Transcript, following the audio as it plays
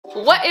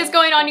What is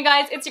going on, you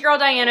guys? It's your girl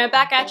Diana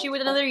back at you with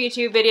another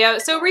YouTube video.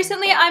 So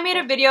recently I made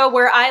a video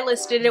where I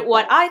listed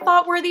what I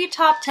thought were the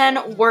top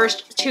 10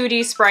 worst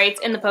 2D sprites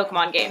in the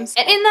Pokemon games.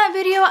 And in that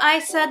video I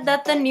said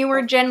that the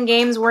newer gen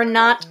games were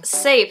not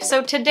safe.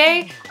 So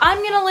today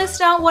I'm gonna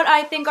list out what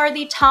I think are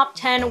the top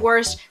 10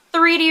 worst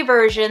 3D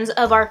versions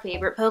of our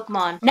favorite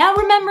Pokemon. Now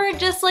remember,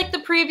 just like the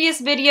previous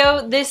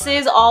video, this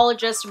is all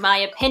just my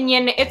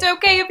opinion. It's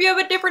okay if you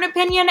have a different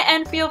opinion,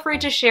 and feel free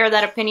to share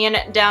that opinion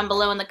down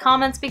below in the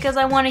comments because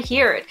I want to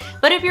hear it.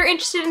 But if you're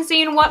interested in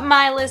seeing what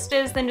my list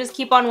is, then just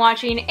keep on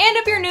watching. And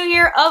if you're new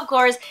here, of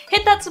course,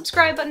 hit that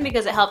subscribe button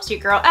because it helps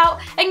your girl out,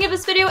 and give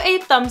this video a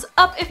thumbs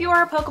up if you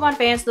are a Pokemon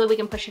fan so that we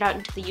can push it out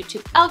into the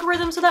YouTube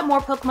algorithm so that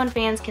more Pokemon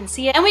fans can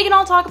see it. And we can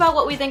all talk about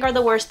what we think are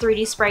the worst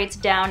 3D sprites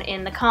down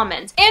in the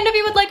comments. And if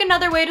you would like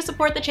another way to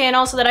support the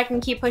channel so that I can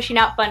keep pushing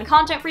out fun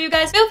content for you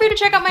guys, feel free to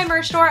check out my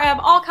merch store. I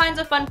have all kinds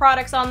of fun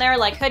products on there,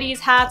 like hoodies,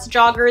 hats,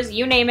 joggers,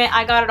 you name it,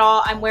 I got it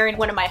all. I'm wearing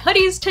one of my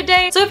hoodies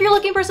today. So if you're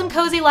looking for some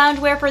cozy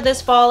loungewear for this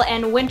fall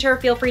and winter,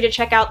 feel free to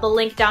check out the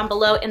link down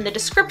below in the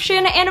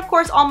description. And of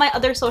course, all my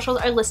other socials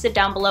are listed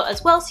down below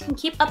as well, so you can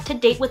keep up to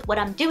date with what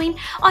I'm doing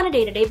on a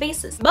day-to-day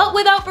basis. But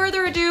without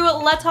further ado,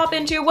 let's hop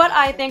into what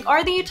I think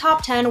are the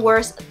top 10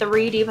 worst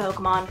 3D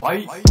Pokemon.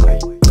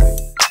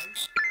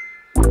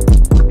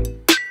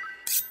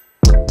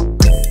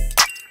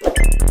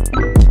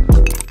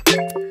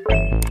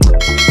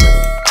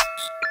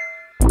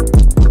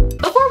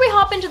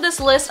 Into this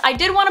list, I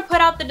did want to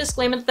put out the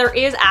disclaimer that there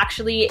is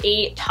actually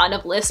a ton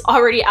of lists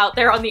already out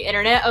there on the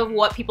internet of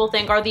what people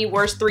think are the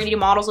worst 3D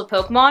models of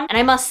Pokemon. And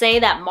I must say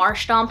that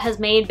Marshtomp has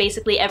made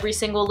basically every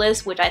single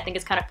list, which I think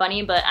is kind of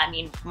funny, but I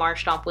mean,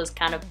 Marshtomp was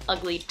kind of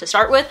ugly to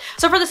start with.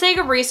 So for the sake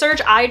of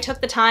research, I took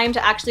the time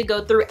to actually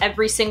go through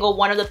every single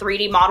one of the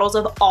 3D models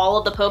of all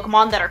of the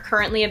Pokemon that are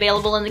currently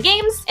available in the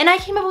games, and I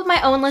came up with my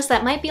own list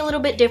that might be a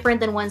little bit different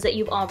than ones that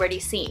you've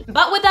already seen.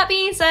 But with that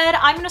being said,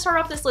 I'm gonna start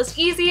off this list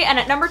easy, and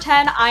at number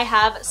 10, I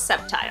have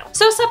Sceptile.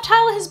 So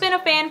Sceptile has been a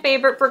fan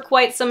favorite for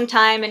quite some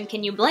time, and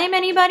can you blame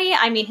anybody?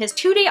 I mean, his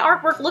 2D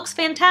artwork looks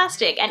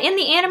fantastic, and in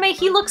the anime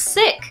he looks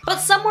sick. But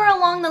somewhere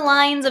along the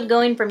lines of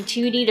going from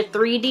 2D to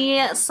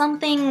 3D,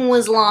 something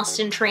was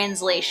lost in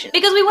translation.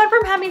 Because we went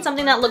from having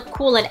something that looked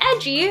cool and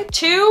edgy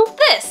to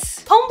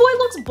this. Homeboy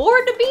looks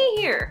bored to be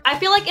here. I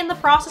feel like in the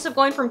process of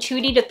going from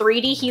 2D to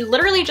 3D, he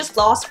literally just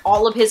lost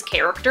all of his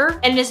character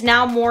and is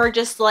now more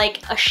just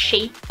like a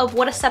shape of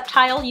what a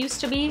Sceptile used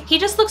to be. He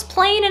just looks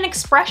plain and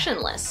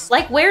expressionless.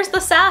 Like, where's the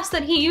sass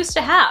that he used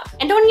to have?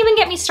 And don't even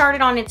get me started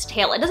on its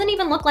tail. It doesn't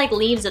even look like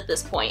leaves at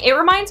this point. It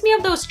reminds me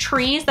of those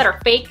trees that are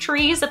fake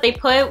trees that they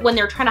put when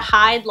they're trying to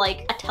hide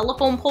like a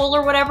telephone pole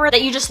or whatever,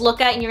 that you just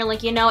look at and you're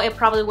like, you know, it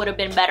probably would have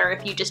been better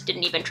if you just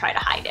didn't even try to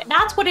hide it.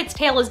 That's what its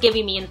tail is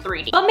giving me in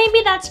 3D. But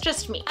maybe that's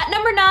just me. At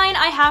number 9,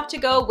 I have to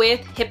go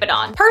with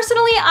Hippowdon.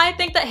 Personally, I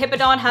think that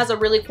Hippowdon has a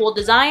really cool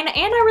design, and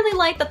I really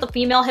like that the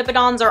female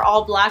Hippowdons are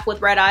all black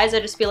with red eyes. I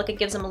just feel like it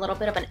gives them a little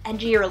bit of an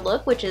edgier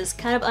look, which is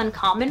kind of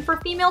uncommon for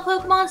female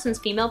Pokemon, since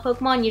female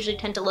Pokemon usually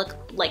tend to look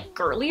like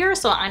girlier,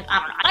 so I don't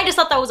know. I just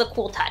thought that was a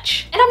cool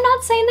touch. And I'm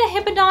not saying that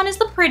Hippowdon is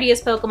the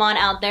prettiest Pokemon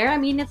out there. I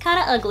mean, it's kind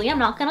of ugly, I'm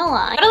not gonna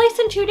lie. But at least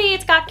in 2D,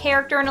 it's got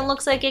character and it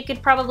looks like it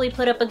could probably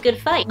put up a good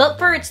fight. But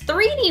for its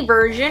 3D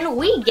version,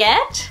 we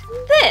get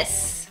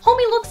this.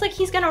 Homie looks like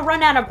he's gonna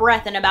run out of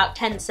breath in about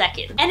 10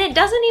 seconds. And it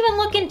doesn't even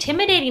look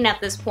intimidating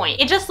at this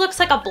point. It just looks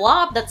like a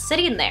blob that's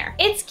sitting there.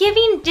 It's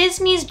giving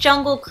Disney's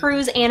Jungle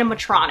Cruise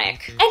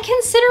animatronic. And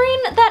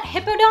considering that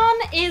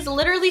Hippowdon is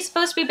literally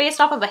supposed to be based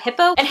off of a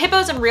hippo, and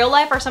hippos in real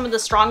life are some of the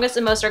strongest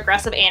and most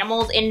aggressive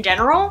animals in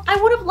general, I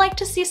would have liked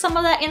to see some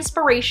of that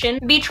inspiration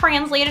be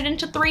translated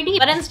into 3D.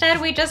 But instead,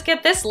 we just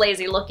get this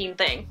lazy looking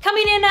thing.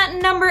 Coming in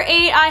at number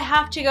 8, I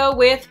have to go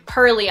with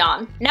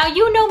Purrleon. Now,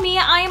 you know me,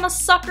 I am a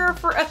sucker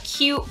for a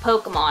cute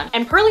Pokemon,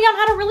 and Purrleon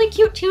had a really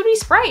cute 2D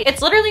sprite.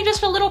 It's literally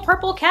just a little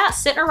purple cat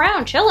sitting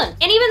around chilling.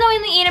 And even though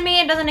in the anime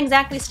it doesn't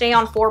exactly stay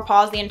on 4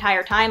 paws the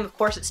entire time, of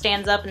course it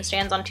stands up and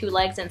stands on 2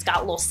 legs and it's got a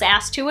little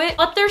sass to it,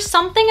 but there's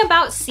something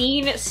about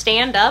seeing it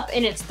stand up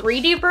in its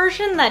 3D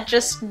version that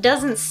just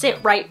doesn't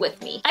sit right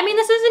with me. I mean,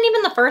 this isn't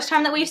even the first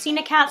time that we've seen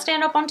a cat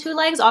stand up on 2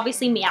 legs.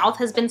 Obviously Meowth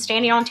has been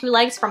standing on 2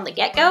 legs from the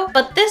get-go,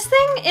 but this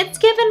thing, it's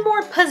given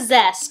more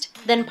possessed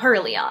than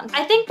Purrleon.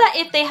 I think that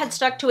if they had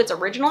stuck to its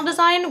original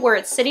design where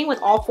it's sitting with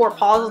all 4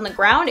 paws on the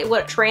ground, it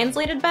would have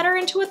translated better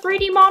into a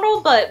 3D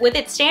model, but with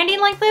it standing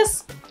like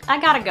this, I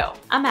gotta go.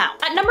 I'm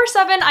out. At number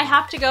 7, I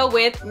have to go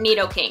with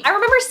Nidoking. I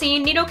remember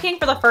seeing Nidoking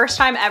for the first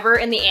time ever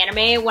in the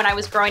anime when I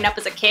was growing up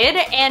as a kid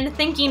and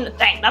thinking,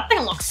 dang, that thing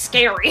looks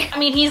scary. I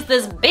mean, he's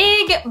this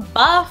big,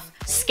 buff,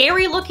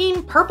 scary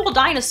looking purple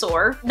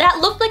dinosaur that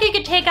looked like it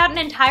could take out an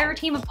entire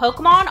team of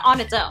Pokemon on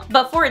its own.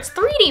 But for its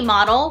 3D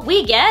model,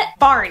 we get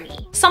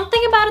Barney.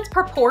 Something about its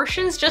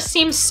proportions just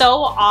seems so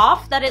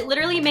off that it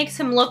literally makes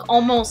him look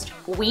almost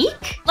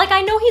weak. Like,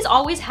 I know he's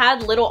always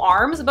had little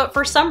arms, but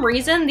for some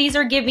reason these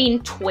are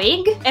giving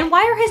twig. And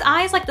why are his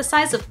eyes like the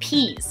size of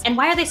peas? And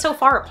why are they so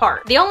far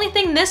apart? The only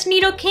thing this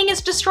Nidoking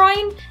is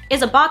destroying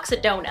is a box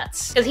of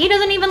donuts. Because he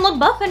doesn't even look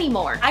buff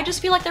anymore. I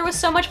just feel like there was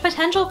so much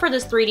potential for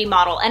this 3D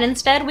model, and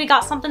instead we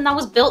got something that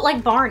was built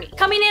like Barney.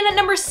 Coming in at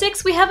number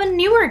 6, we have a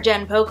newer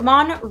gen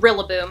Pokemon,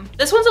 Rillaboom.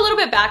 This one's a little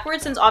bit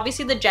backwards since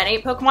obviously the Gen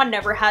 8 Pokemon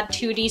never had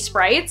 2D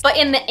sprites, but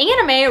in the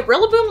anime,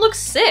 Rillaboom looks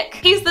sick.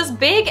 He's this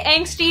big,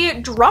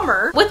 angsty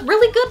drummer with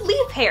really good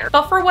leaf hair.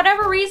 But for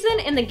whatever reason,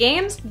 in the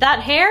games, that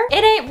hair,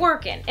 it ain't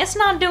working. It's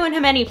not doing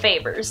him any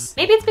favors.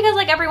 Maybe it's because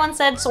like everyone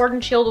said Sword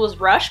and Shield was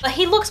rushed, but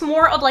he looks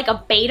more of like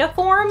a beta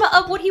form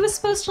of what he was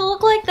supposed to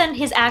look like than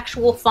his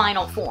actual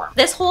final form.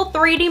 This whole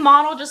 3D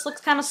model just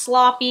looks kind of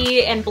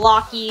sloppy and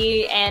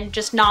blocky and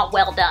just not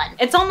well done.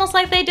 It's almost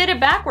like they did it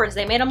backwards.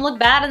 They made him look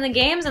bad in the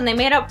games and they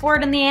made up for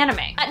it in the anime.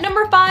 At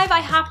number 5, I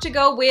have to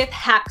go with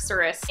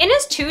Haxorus. In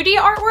his 2D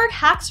artwork,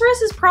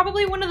 Haxorus is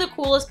probably one of the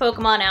coolest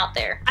Pokemon out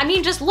there. I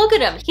mean, just look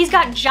at him. He's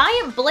got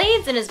giant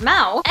blades in his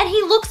mouth and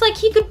he looks like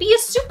he could be a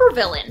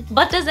supervillain.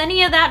 But does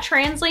any of that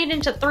translate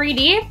into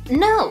 3D?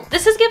 No.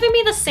 This is giving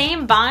me the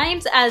same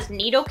vibes as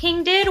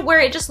Nidoking did, where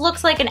it just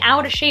looks like an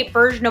out of shape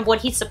version of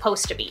what he's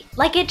supposed to be.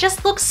 Like, it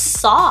just looks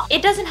soft.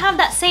 It doesn't have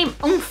that same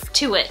oomph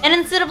to it. And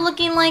instead of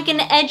looking like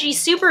an edgy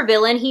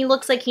supervillain, he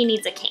looks like he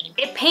needs a cane.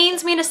 It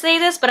pains me to say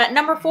this, but at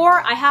number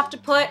 4, I have to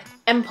put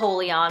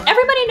Empoleon.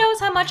 Everybody knows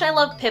how much I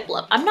love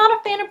Piplup. I'm not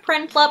a fan of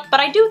Prinplup, but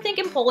I do think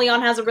Empoleon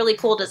has a really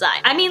cool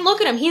design. I mean,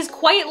 look at him. He's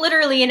quite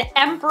literally an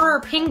emperor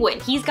penguin.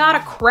 He's got a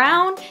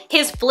crown.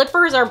 His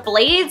flippers are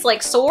blades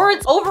like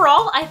swords.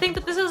 Overall, I think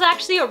that this is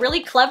actually a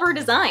really clever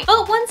design.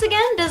 But once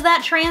again, does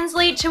that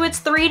translate to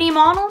its 3D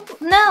model?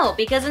 No,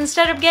 because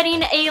instead of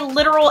getting a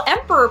literal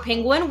emperor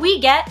penguin, we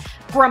get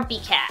Grumpy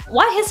Cat.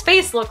 Why his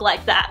face look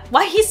like that?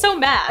 Why he's so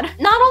mad?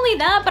 Not only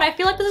that, but I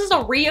feel like this is a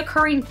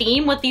reoccurring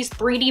theme with these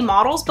 3D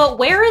models, but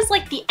where is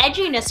like the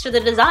edginess to the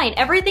design?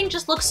 Everything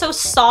just looks so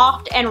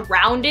soft and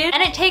rounded,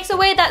 and it takes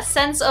away that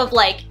sense of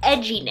like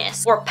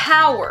edginess or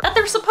power that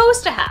they're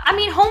supposed to have. I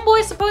mean,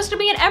 Homeboy's supposed to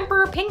be an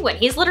emperor penguin.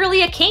 He's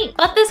literally a king.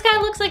 But this guy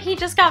looks like he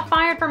just got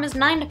fired from his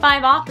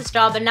 9-to-5 office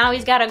job and now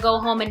he's gotta go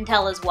home and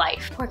tell his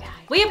wife. Poor guy.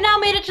 We have now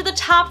made it to the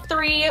top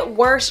 3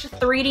 worst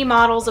 3D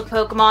models of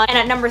Pokemon, and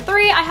at number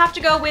 3, I have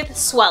to go with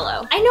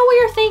Swellow. I know what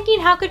you're thinking,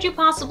 how could you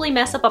possibly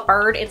mess up a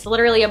bird? It's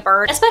literally a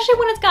bird, especially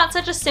when it's got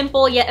such a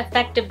simple yet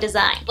effective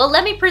design. Well,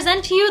 let me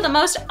present to you the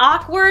most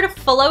awkward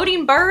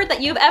floating bird that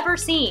you've ever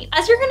seen.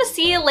 As you're gonna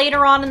see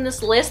later on in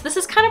this list, this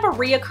is kind of a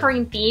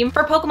reoccurring theme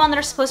for Pokemon that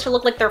are supposed to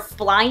look like they're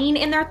flying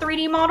in their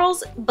 3D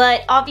models,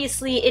 but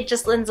obviously it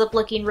just ends up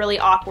looking really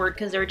awkward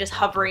because they're just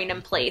hovering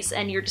in place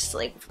and you're just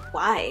like,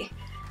 why?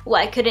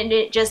 Why couldn't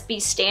it just be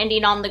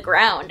standing on the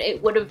ground?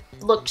 It would have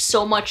looked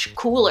so much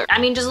cooler. I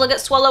mean, just look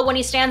at Swellow when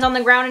he stands on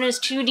the ground in his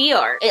 2D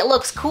art. It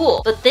looks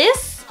cool. But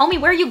this?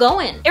 Homie, where are you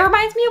going? It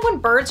reminds me of when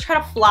birds try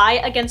to fly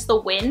against the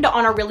wind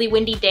on a really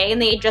windy day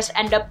and they just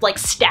end up like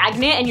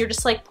stagnant and you're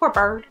just like, poor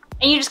bird.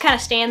 And you just kind of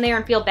stand there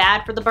and feel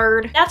bad for the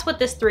bird. That's what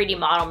this 3D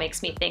model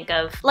makes me think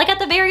of. Like, at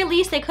the very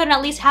least, they couldn't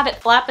at least have it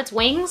flap its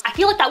wings. I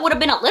feel like that would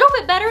have been a little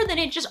bit better than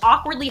it just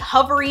awkwardly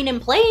hovering in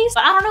place.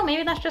 But I don't know,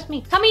 maybe that's just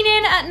me. Coming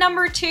in at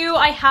number 2,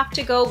 I have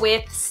to go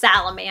with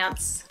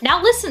Salamence.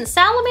 Now listen,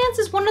 Salamence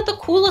is one of the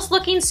coolest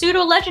looking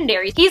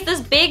pseudo-legendaries. He's this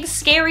big,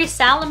 scary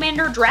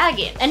salamander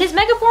dragon. And his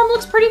mega form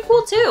looks pretty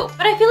cool too.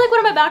 But I feel like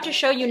what I'm about to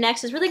show you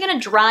next is really gonna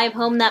drive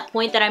home that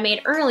point that I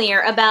made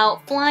earlier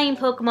about flying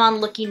Pokemon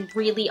looking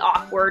really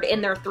awkward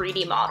in their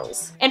 3D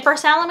models. And for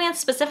Salamence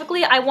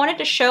specifically, I wanted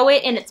to show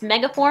it in its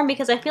mega form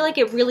because I feel like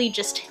it really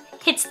just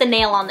hits the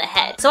nail on the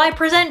head. So I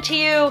present to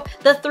you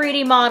the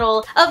 3D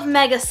model of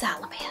Mega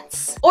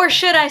Salamence. Or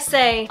should I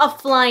say, a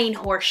flying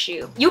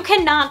horseshoe. You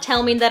cannot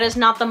tell me that is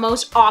not the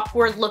most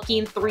awkward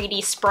looking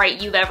 3D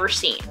sprite you've ever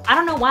seen. I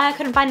don't know why I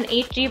couldn't find an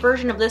HD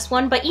version of this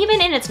one, but even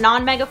in its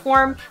non-mega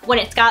form, when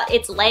it's got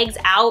its legs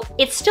out,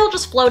 it's still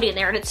just floating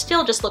there and it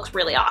still just looks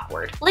really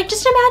awkward. Like,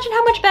 just imagine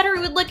how much better it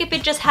would look if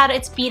it just had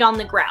its feet on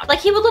the ground. Like,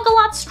 he would look a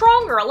lot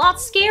stronger, a lot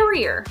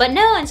scarier. But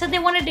no, instead they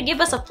wanted to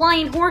give us a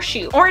flying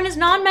horseshoe. Or in his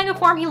non-mega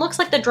form, he looks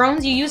like the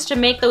drones you use to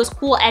make those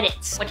cool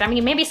edits. Which, I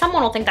mean, maybe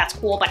someone will think that's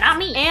cool, but not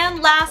me.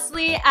 And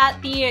lastly,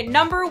 at the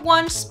number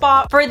 1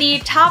 spot for the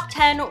top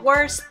 10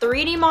 worst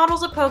 3D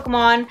models of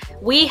Pokemon,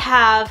 we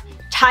have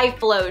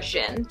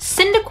Typhlosion.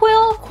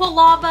 Cyndaquil,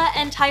 Quilava,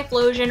 and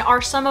Typhlosion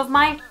are some of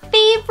my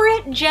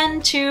favorite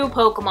Gen 2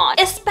 Pokemon,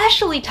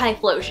 especially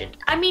Typhlosion.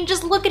 I mean,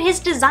 just look at his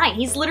design.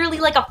 He's literally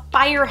like a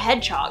fire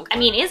hedgehog. I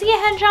mean, is he a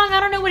hedgehog? I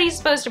don't know what he's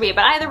supposed to be,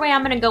 but either way,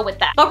 I'm gonna go with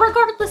that. But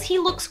regardless, he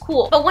looks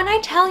cool. But when I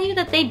tell you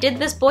that they did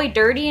this boy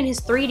dirty in his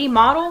 3D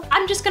model,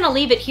 I'm just gonna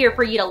leave it here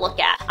for you to look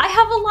at. I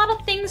have a lot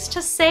of things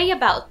to say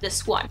about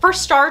this one. For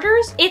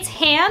starters, its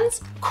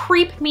hands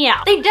creep me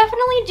out. They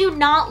definitely do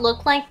not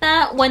look like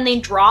that when they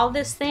draw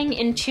this thing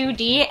in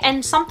 2D,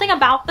 and something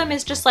about them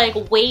is just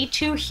like way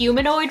too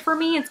humanoid for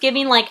me. It's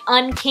giving like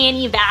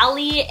Uncanny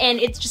Valley, and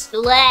it's just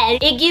bleh.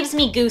 It gives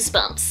me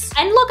goosebumps.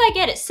 And look, I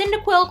get it.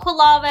 Cyndaquil,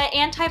 Quilava,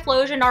 and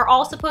Typhlosion are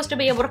all supposed to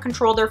be able to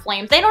control their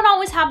flames. They don't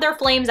always have their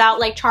flames out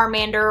like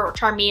Charmander or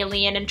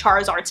Charmeleon and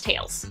Charizard's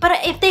tails.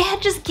 But if they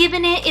had just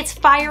given it its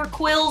fire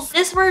quills,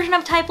 this version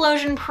of Typhlosion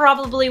Typhlosion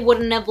probably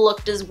wouldn't have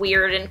looked as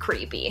weird and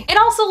creepy. It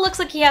also looks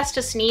like he has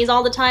to sneeze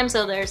all the time,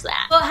 so there's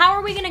that. But how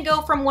are we gonna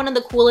go from one of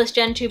the coolest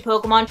Gen 2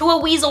 Pokemon to a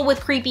weasel with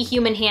creepy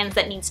human hands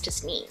that needs to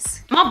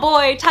sneeze? My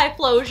boy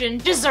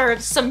Typhlosion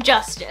deserves some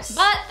justice.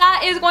 But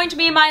that is going to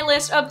be my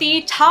list of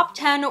the top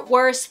 10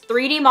 worst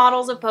 3D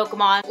models of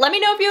Pokemon. Let me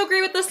know if you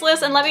agree with this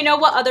list, and let me know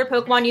what other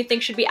Pokemon you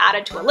think should be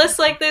added to a list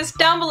like this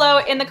down below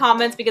in the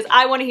comments, because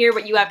I want to hear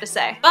what you have to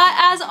say. But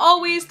as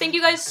always, thank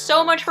you guys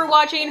so much for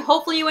watching.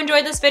 Hopefully you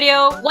enjoyed this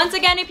video. Once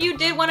again, if you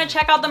did want to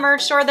check out the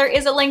merch store, there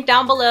is a link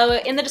down below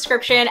in the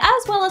description,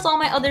 as well as all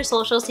my other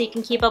socials, so you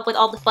can keep up with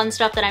all the fun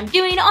stuff that I'm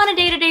doing on a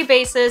day-to-day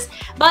basis.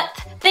 But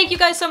thank you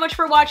guys so much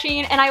for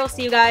watching, and I will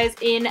see you guys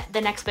in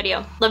the next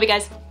video. Love you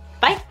guys.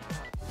 Bye.